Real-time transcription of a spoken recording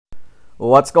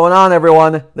What's going on,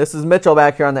 everyone? This is Mitchell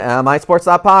back here on the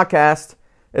MISports.podcast.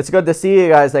 It's good to see you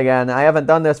guys again. I haven't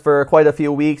done this for quite a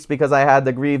few weeks because I had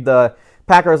to grieve the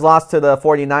Packers loss to the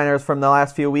 49ers from the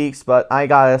last few weeks, but I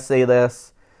gotta say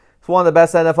this. It's one of the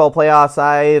best NFL playoffs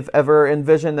I've ever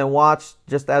envisioned and watched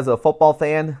just as a football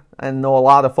fan. I know a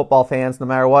lot of football fans, no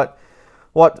matter what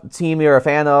team you're a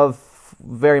fan of,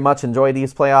 very much enjoy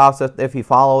these playoffs if you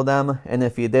follow them. And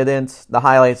if you didn't, the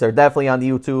highlights are definitely on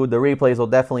YouTube. The replays will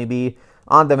definitely be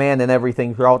on demand and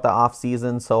everything throughout the off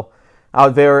season. So I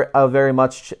would very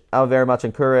much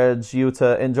encourage you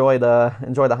to enjoy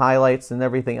the highlights and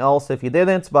everything else if you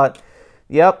didn't. But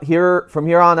yep, from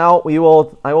here on out,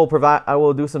 I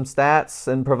will do some stats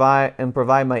and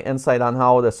provide my insight on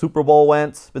how the Super Bowl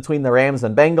went between the Rams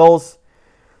and Bengals.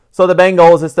 So the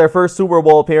Bengals, it's their first Super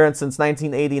Bowl appearance since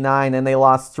 1989, and they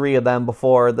lost 3 of them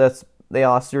before this. They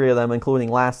lost 3 of them, including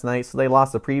last night. So they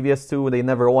lost the previous 2. They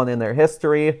never won in their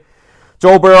history.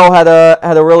 Joe Burrow had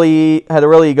a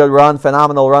really good run,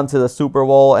 phenomenal run to the Super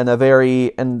Bowl, and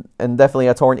definitely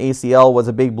a torn ACL was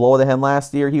a big blow to him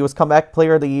last year. He was comeback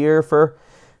player of the year for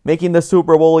making the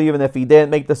Super Bowl, even if he didn't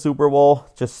make the Super Bowl.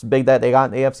 Just big that they got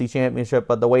an AFC championship,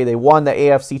 but the way they won the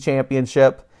AFC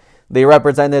championship, they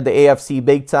represented the AFC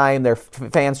big time. Their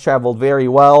fans traveled very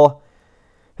well.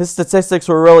 His statistics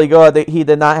were really good. He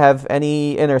did not have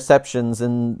any interceptions,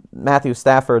 and Matthew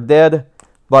Stafford did.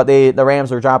 But the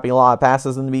Rams were dropping a lot of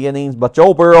passes in the beginning. But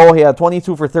Joe Burrow, he had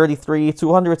 22 for 33,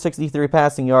 263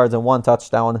 passing yards, and 1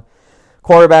 touchdown.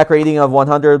 Quarterback rating of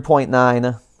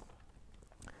 100.9.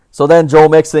 So then Joe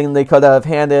Mixon, they could have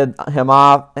handed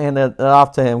it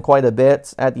off to him quite a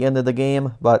bit at the end of the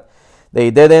game, but they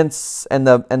didn't, and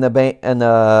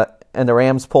the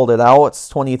Rams pulled it out. It's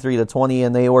 23-20,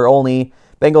 and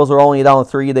Bengals were only down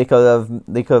 3. They could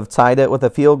have tied it with a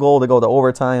field goal to go to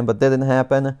overtime, but didn't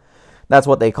happen. That's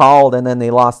what they called, and then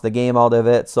they lost the game out of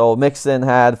it. So Mixon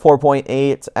had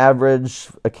 4.8 average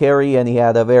a carry, and he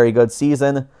had a very good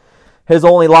season. His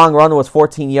only long run was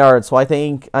 14 yards, so I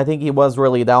think he was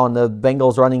really down. The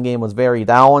Bengals running game was very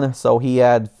down, so he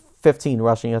had 15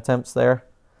 rushing attempts there.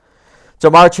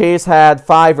 Jamar Chase had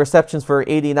 5 receptions for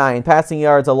 89 passing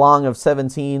yards, a long of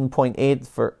 17.8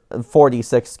 for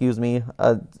 46,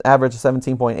 average of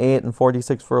 17.8 and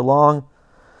 46 for a long.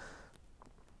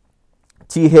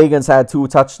 T. Higgins had 2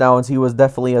 touchdowns. He was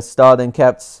definitely a stud and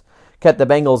kept the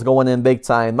Bengals going in big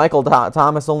time. Michael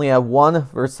Thomas only had 1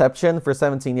 reception for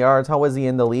 17 yards. How was he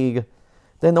in the league?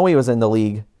 Didn't know he was in the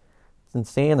league. It's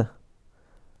insane.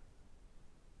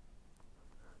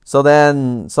 So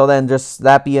then, just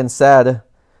that being said,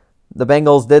 the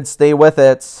Bengals did stay with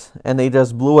it, and they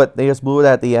just blew it. They just blew it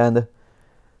at the end.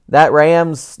 That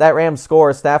Rams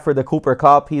score, Stafford to Cooper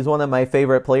Kupp, he's one of my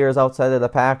favorite players outside of the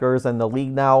Packers and the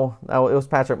league now. It was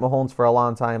Patrick Mahomes for a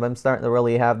long time. I'm starting to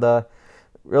really have that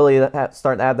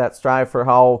strive for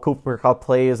how Cooper Kupp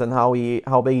plays and how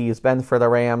big he's been for the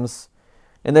Rams.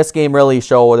 And this game really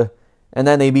showed. And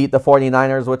then they beat the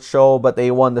 49ers, which showed, but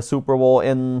they won the Super Bowl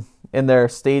in their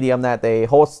stadium that they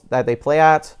play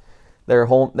at. Their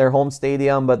home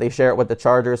stadium, but they share it with the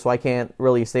Chargers, so I can't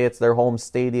really say it's their home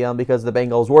stadium because the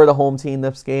Bengals were the home team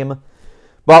this game.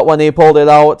 But when they pulled it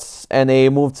out and they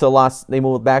moved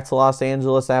back to Los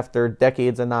Angeles after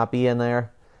decades of not being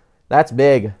there, that's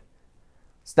big.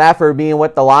 Stafford being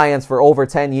with the Lions for over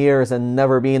 10 years and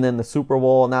never being in the Super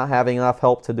Bowl, not having enough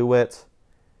help to do it.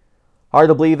 Hard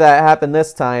to believe that happened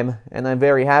this time, and I'm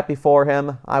very happy for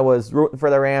him. I was rooting for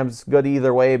the Rams good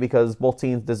either way because both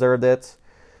teams deserved it.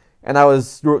 And I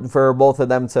was rooting for both of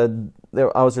them to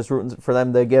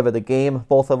give it a game,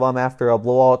 both of them after a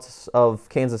blowout of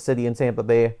Kansas City and Tampa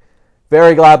Bay.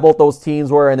 Very glad both those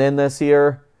teams weren't in this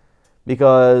year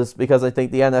because I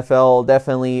think the NFL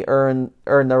definitely earned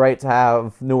the right to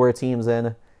have newer teams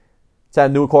in, to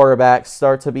have new quarterbacks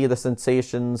start to be the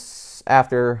sensations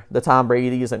after the Tom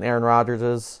Brady's and Aaron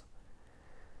Rodgerses.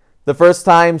 The first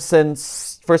time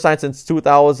since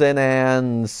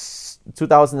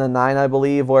 2009, I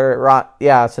believe,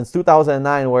 since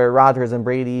 2009, where Rodgers and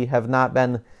Brady have not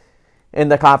been in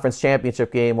the conference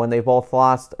championship game when they both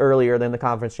lost earlier than the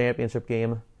conference championship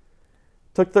game.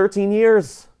 Took 13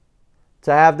 years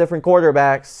to have different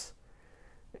quarterbacks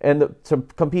and to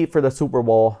compete for the Super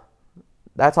Bowl.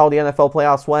 That's how the NFL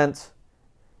playoffs went,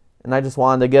 and I just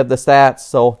wanted to give the stats.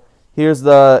 So here's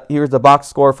the box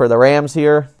score for the Rams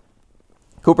here.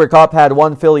 Cooper Kupp had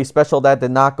 1 Philly special that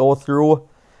did not go through.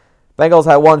 Bengals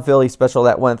had 1 Philly special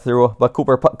that went through, but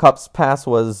Cooper Kupp's pass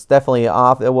was definitely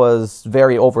off. It was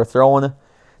very overthrown.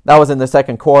 That was in the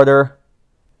second quarter.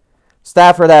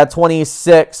 Stafford had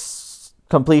 26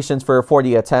 completions for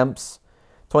 40 attempts.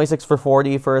 26 for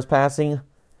 40 for his passing.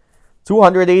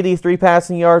 283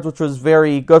 passing yards, which was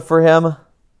very good for him.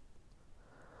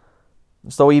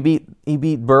 So he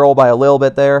beat Burrow by a little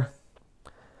bit there.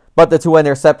 But the 2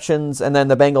 interceptions and then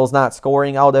the Bengals not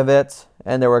scoring out of it,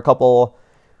 and there were a couple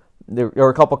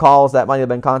calls that might have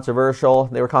been controversial.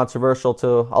 They were controversial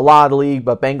to a lot of the league,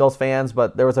 but Bengals fans.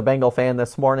 But there was a Bengal fan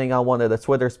this morning on one of the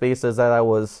Twitter spaces that I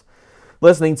was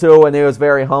listening to, and he was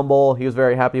very humble. He was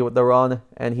very happy with the run,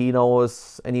 and he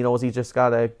knows he just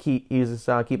gotta keep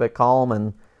it calm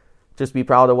and just be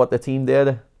proud of what the team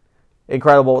did.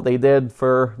 Incredible what they did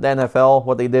for the NFL,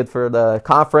 what they did for the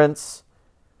conference.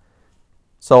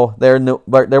 So they're new,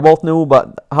 but they're both new.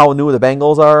 But how new the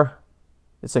Bengals are,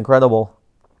 it's incredible.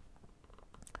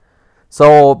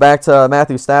 So back to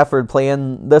Matthew Stafford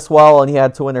playing this well, and he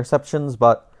had 2 interceptions.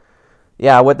 But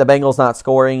yeah, with the Bengals not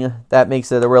scoring, that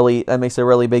makes it a really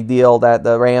big deal that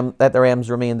the Rams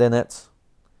remained in it.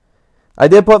 I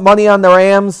did put money on the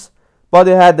Rams, but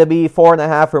it had to be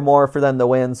 4.5 or more for them to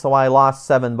win. So I lost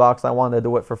 $7. I wanted to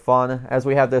do it for fun, as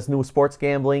we have this new sports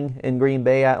gambling in Green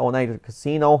Bay at Oneida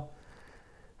Casino.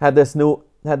 Had this new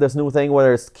thing where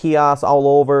there's kiosks all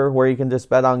over where you can just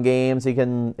bet on games.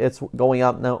 It's going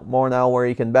up more now where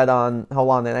you can bet on how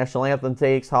long the national anthem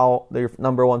takes, how their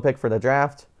number 1 pick for the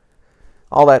draft,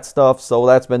 all that stuff. So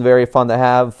that's been very fun to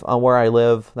have on where I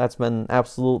live. That's been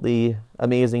absolutely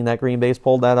amazing that Green Bay's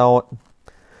pulled that out.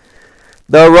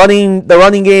 The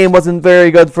running game wasn't very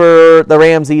good for the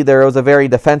Rams either. It was a very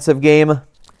defensive game.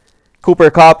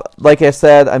 Cooper Kupp, like I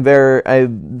said, I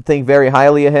think very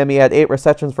highly of him. He had 8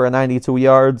 receptions for 92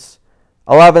 yards,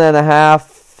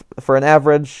 11.5 for an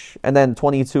average, and then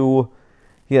 22.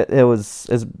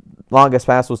 His longest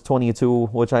pass was 22,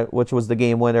 which was the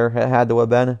game winner. It had to have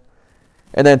been,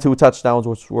 and then 2 touchdowns,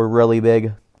 which were really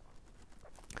big.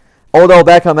 Odell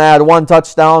Beckham had 1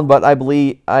 touchdown, but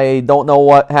I don't know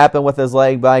what happened with his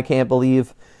leg, but I can't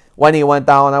believe when he went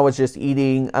down, I was just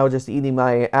eating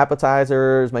my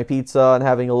appetizers, my pizza, and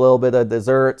having a little bit of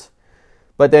dessert.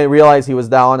 But then realized he was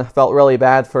down. Felt really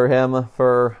bad for him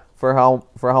for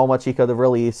how much he could have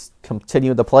really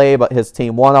continued to play, but his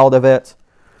team won out of it.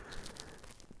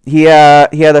 He had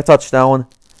a touchdown,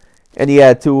 and he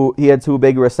had two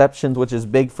big receptions, which is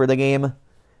big for the game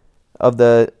of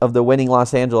the winning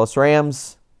Los Angeles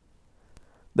Rams.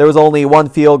 There was only 1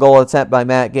 field goal attempt by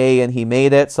Matt Gay, and he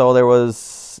made it. So it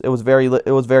was very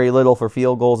little for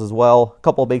field goals as well. A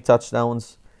couple of big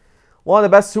touchdowns. One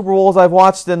of the best Super Bowls I've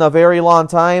watched in a very long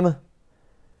time,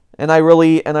 and I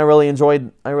really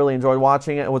enjoyed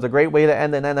watching it. It was a great way to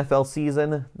end an NFL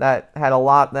season that had a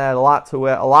lot to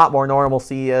it, a lot more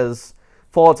normalcy, as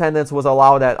full attendance was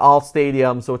allowed at all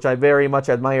stadiums, which I very much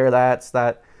admire. That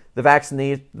the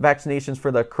vaccinations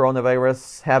for the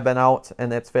coronavirus have been out,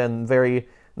 and it's been very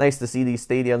nice to see these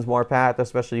stadiums more packed,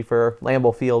 especially for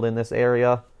Lambeau Field in this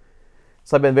area.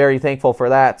 So I've been very thankful for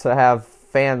that, to have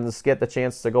fans get the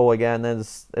chance to go again,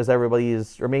 as everybody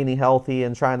is remaining healthy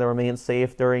and trying to remain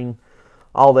safe during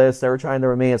all this. They're trying to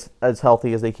remain as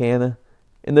healthy as they can.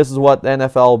 And this is what the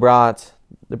NFL brought.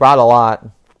 They brought a lot.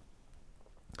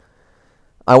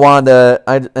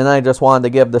 I just wanted to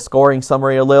give the scoring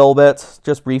summary a little bit,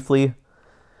 just briefly.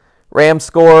 Rams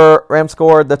scored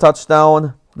the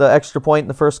touchdown, the extra point in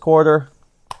the first quarter.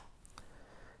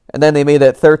 And then they made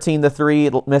it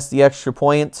 13-3, missed the extra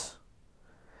point.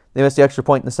 They missed the extra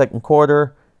point in the second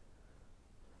quarter.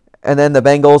 And then the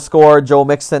Bengals scored. Joe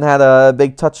Mixon had a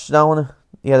big touchdown.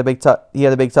 He had a big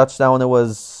touchdown. It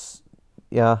was,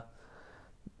 yeah,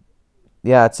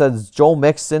 it says Joe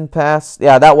Mixon pass.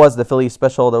 Yeah, that was the Philly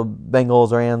special the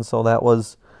Bengals ran, so that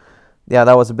was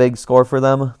a big score for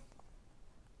them.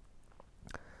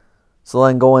 So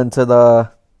then going to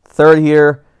the third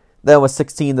here, then it was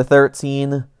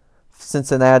 16-13.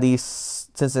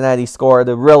 Cincinnati scored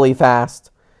really fast.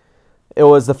 It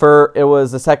was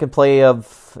the second play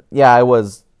of, it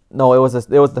was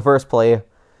the first play,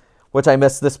 which I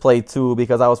missed this play too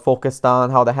because I was focused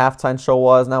on how the halftime show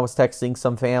was, and I was texting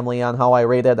some family on how I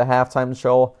rated the halftime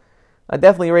show. I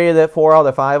definitely rated it 4 out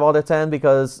of 5 out of 10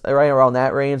 because right around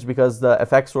that range, because the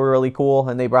effects were really cool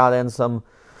and they brought in some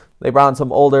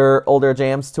older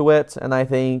jams to it, and I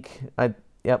think I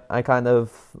kind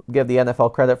of give the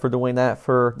NFL credit for doing that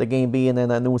for the game being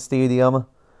in a new stadium.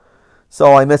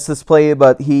 So I missed this play,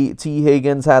 but T.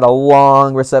 Higgins had a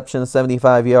long reception,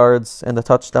 75 yards, and a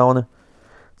touchdown.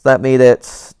 So that made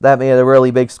it a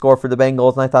really big score for the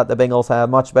Bengals, and I thought the Bengals had a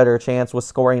much better chance with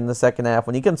scoring in the second half.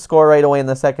 When you can score right away in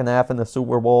the second half in the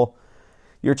Super Bowl,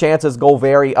 your chances go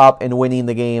very up in winning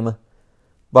the game.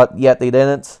 But yet they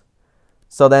didn't.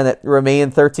 So then it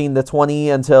remained 13-20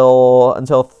 until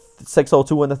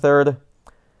 6:02 in the third.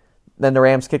 then the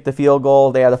Rams kicked the field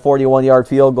goal. They had a 41-yard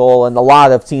field goal, and a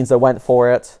lot of teams that went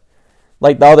for it.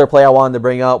 Like the other play I wanted to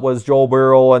bring up was Joe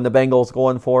Burrow and the Bengals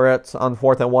going for it on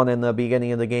 4th and 1 in the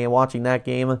beginning of the game. Watching that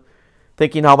game,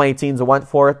 thinking how many teams went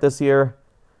for it this year.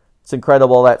 It's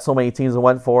incredible that so many teams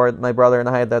went for it. My brother and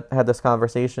I had this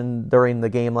conversation during the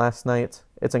game last night.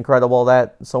 It's incredible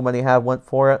that so many have went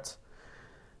for it,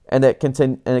 and it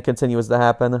continues to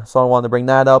happen. So I wanted to bring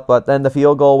that up. But then the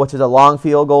field goal, which is a long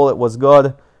field goal, it was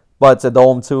good, but it's a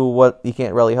dome too. What you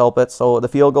can't really help it. So the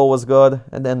field goal was good,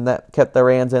 and then that kept the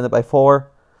Rams in it by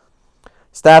 4.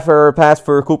 Stafford passed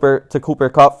to Cooper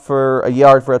Kupp for a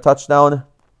yard for a touchdown.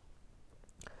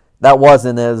 That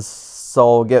wasn't his.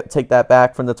 So take that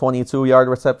back from the 22-yard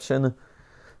reception.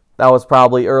 That was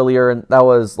probably earlier, and that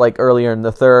was like earlier in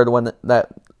the third when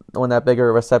that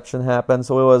bigger reception happened.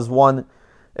 So it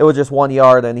was just 1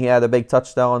 yard, and he had a big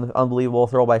touchdown. Unbelievable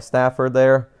throw by Stafford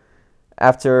there. It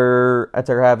was the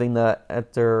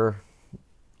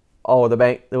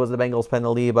Bengals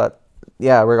penalty, but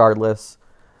yeah, regardless.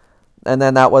 And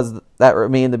then that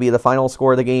remained to be the final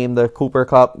score of the game. The Cooper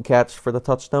Kupp catch for the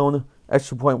touchdown.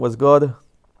 Extra point was good.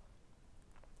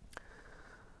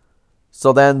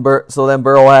 So then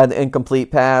Burrow had an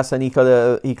incomplete pass, and he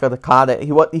could have caught it.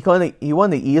 He wouldn't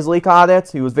have easily caught it.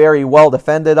 He was very well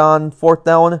defended on 4th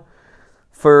down.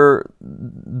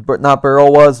 Not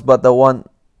Burrow was, but the one.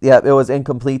 Yeah, it was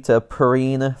incomplete to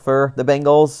Perrine for the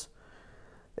Bengals.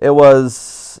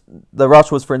 The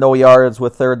rush was for no yards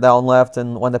with 3rd down left,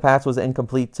 and when the pass was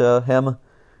incomplete to him,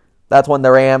 that's when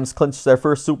the Rams clinched their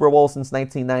first Super Bowl since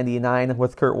 1999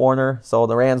 with Kurt Warner. So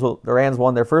the Rams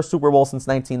won their first Super Bowl since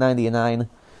 1999.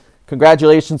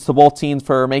 Congratulations to both teams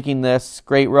for making this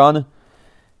great run.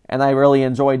 And I really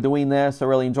enjoyed doing this. I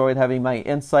really enjoyed having my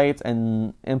insight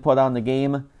and input on the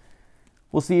game.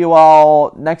 We'll see you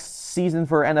all next season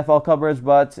for NFL coverage,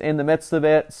 but in the midst of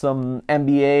it, some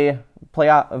NBA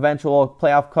eventual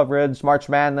playoff coverage, March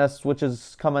Madness, which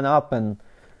is coming up, and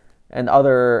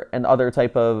other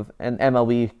type of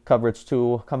MLB coverage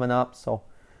too coming up. So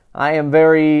I am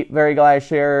very, very glad I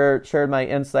shared my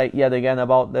insight yet again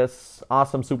about this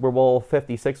awesome Super Bowl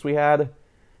 56 we had.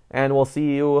 And we'll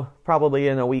see you probably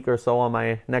in a week or so on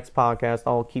my next podcast.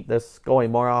 I'll keep this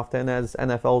going more often as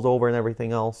NFL's over and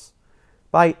everything else.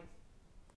 Bye.